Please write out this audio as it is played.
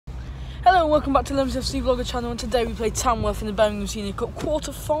Hello and welcome back to Lemons FC Vlogger channel, and today we played Tamworth in the Birmingham Senior Cup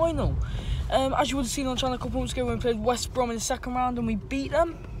quarter-final. As you would have seen on channel a couple of months ago, we played West Brom in the second round and we beat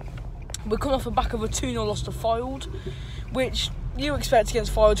them. We're coming off the back of a 2-0 loss to Fylde, which you expect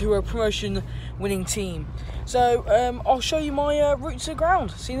against Fylde, who are a promotion-winning team. So I'll show you my route to the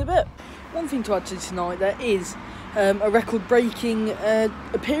ground. See you in a bit. One thing to add to tonight, there is a record-breaking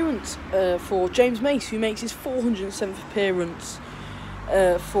appearance for James Mace, who makes his 407th appearance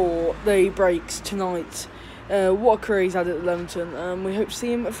for the breaks tonight. What a career he's had at Leamington, and we hope to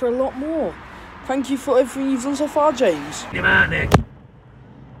see him for a lot more. Thank you for everything you've done so far, James. Come on, Nick.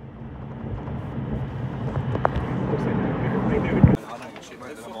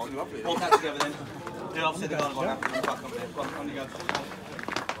 All that together then. Yeah, I'll sit the guard on back up there. On you go. Right,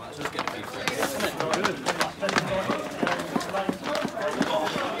 so let's get the feet.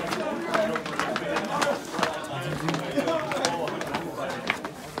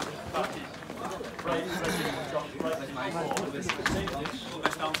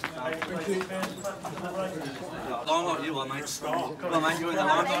 Long on you, mate. Come on, mate. You're in the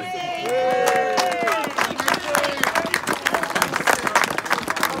line.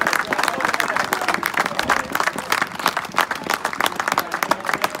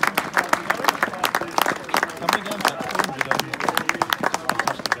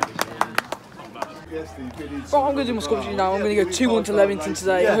 Right, I'm going to do my score sheet now. I'm going to go 2-1 to Leamington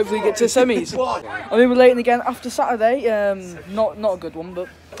today and hopefully get to the semis. I'm in with Leighton again after Saturday. Not a good one, but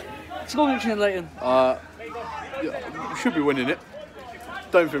score sheet in Leighton. Yeah, we should be winning it.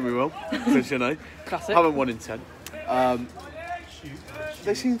 Don't think we will, because you know, Classic. haven't won in 10.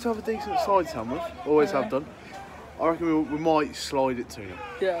 They seem to have a decent side, Tamworth. Always have done. I reckon we might slide it to them.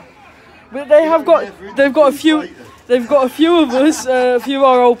 Yeah. But they've got a few of us, a few of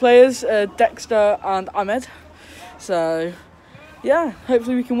our old players, Dexter and Ahmed. So yeah,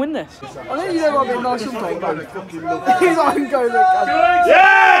 hopefully we can win this. I think you know what a bit nice sometimes. He's like, go look.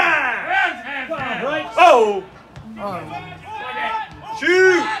 Yeah! Oh!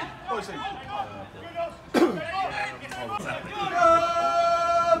 Shoot! Come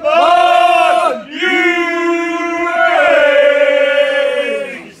on, you!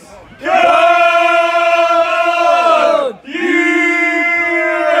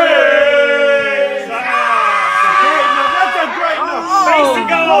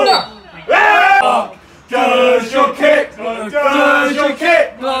 Does your kick glow? Does your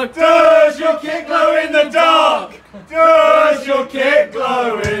kick glow? Does your kick glow in the dark? Does your kick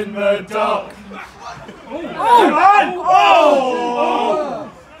glow in the dark?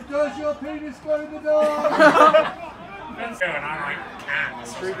 Oh! Does your penis glow in the dark?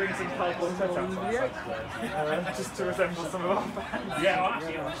 Should we bring some cardboard cutouts just to resemble some of our fans? Yeah,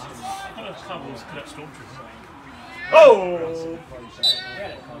 actually, I thought those cardboards could have stormtroopers. Oh!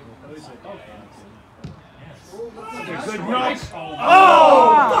 Good night.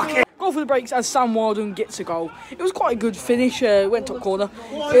 Oh! Fuck it! Goal for the breaks as Sam Walden gets a goal. It was quite a good finish. Went top corner.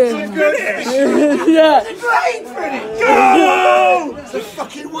 Finish! Yeah. Playing finish! Go! It's a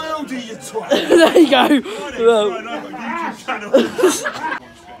fucking worldie, you twat. There you go.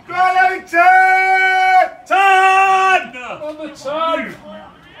 Turn! On the turn!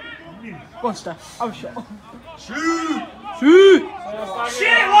 Go on, Steph. Have a shot. Shoot! Shoot!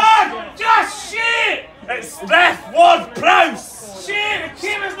 Shit, lad! Just shit! It's Steph Ward Prowse! Shit, the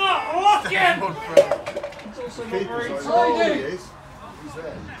keeper's not looking!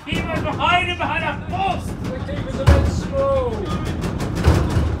 Keeper's behind him, behind a post! The keeper's a bit slow!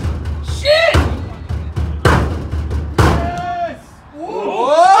 Shit! Yes!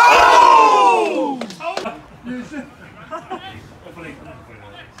 Whoa!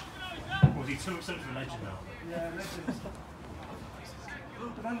 Was he too upset for the legend now? Yeah, legend.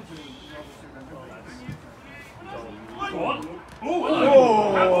 Go on.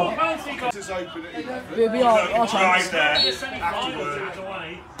 Oh! It's open at 11. It'll be our chance. Right there. Afterwards.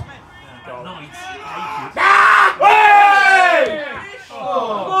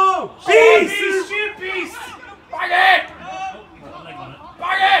 Oh! Beast! Shoot, beast! Bang it!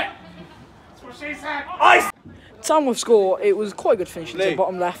 Bang it! That's what she said. Ice! Tamworth score. It was quite a good finish to the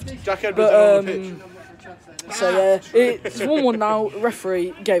bottom left. Jack Edwards But on the pitch. so yeah, it's 1-1 now.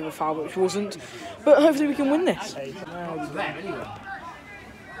 Referee gave a foul, which wasn't. But hopefully we can win this.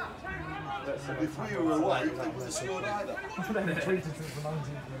 If we were away, they wouldn't have scored either.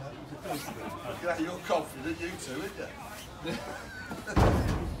 Yeah, you're confident, you two, aren't you?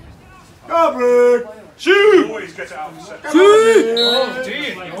 Gabriel! Shoot! Always get it out of the set. Shoot! Oh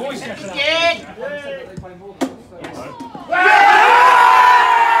dear! Always get it out.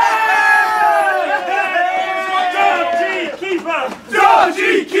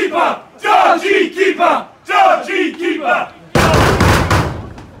 Dodgy keeper! Dodgy keeper! Dodgy keeper!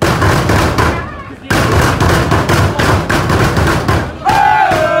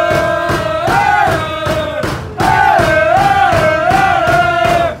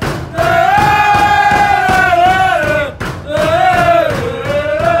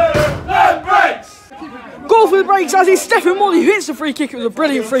 For the breaks as it's Stephen Morley who hits the free kick. It was a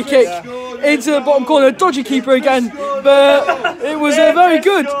brilliant free kick into the bottom corner. Dodgy keeper again, but it was very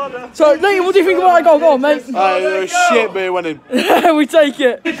good. So, Leighton, what do you think about that goal? Go on, mate. It was shit, but it went in. We take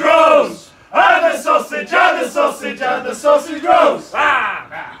it. It rolls, and the sausage, and the sausage, and the sausage rolls. Ah!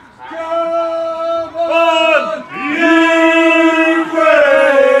 Come on, you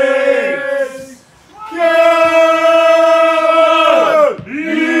Wales! Come on,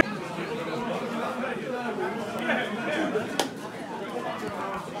 you.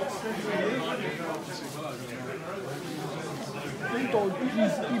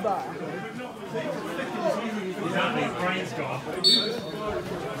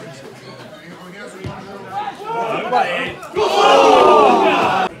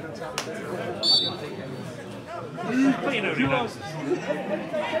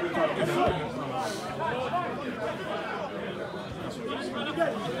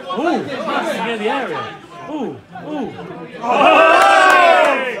 Ooh, that's near the area. Ooh, ooh.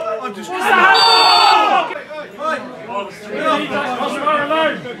 I'm just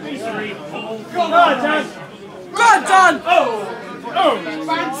Go on, Dan! Go on, Dan!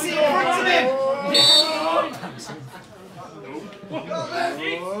 fancy in front of him.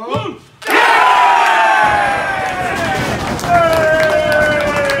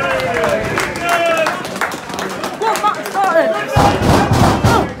 What match started?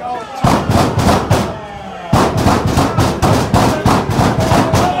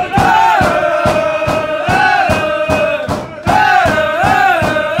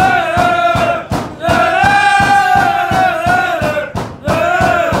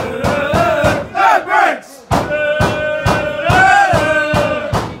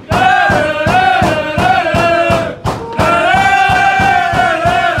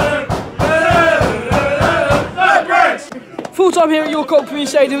 Full time here at York Community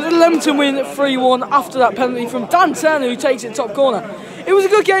Stadium, the Leamington win 3-1 after that penalty from Dan Turner, who takes it top corner. It was a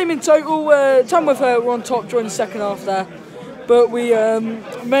good game in total. Tamworth were on top during the second half there, but we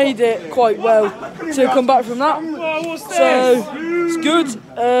made it quite well to come back from that. So it's good.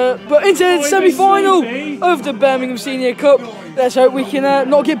 But into the semi-final of the Birmingham Senior Cup. Let's hope we can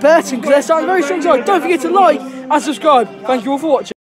not get Burton, because they're starting very strong side. Don't forget to like and subscribe. Thank you all for watching.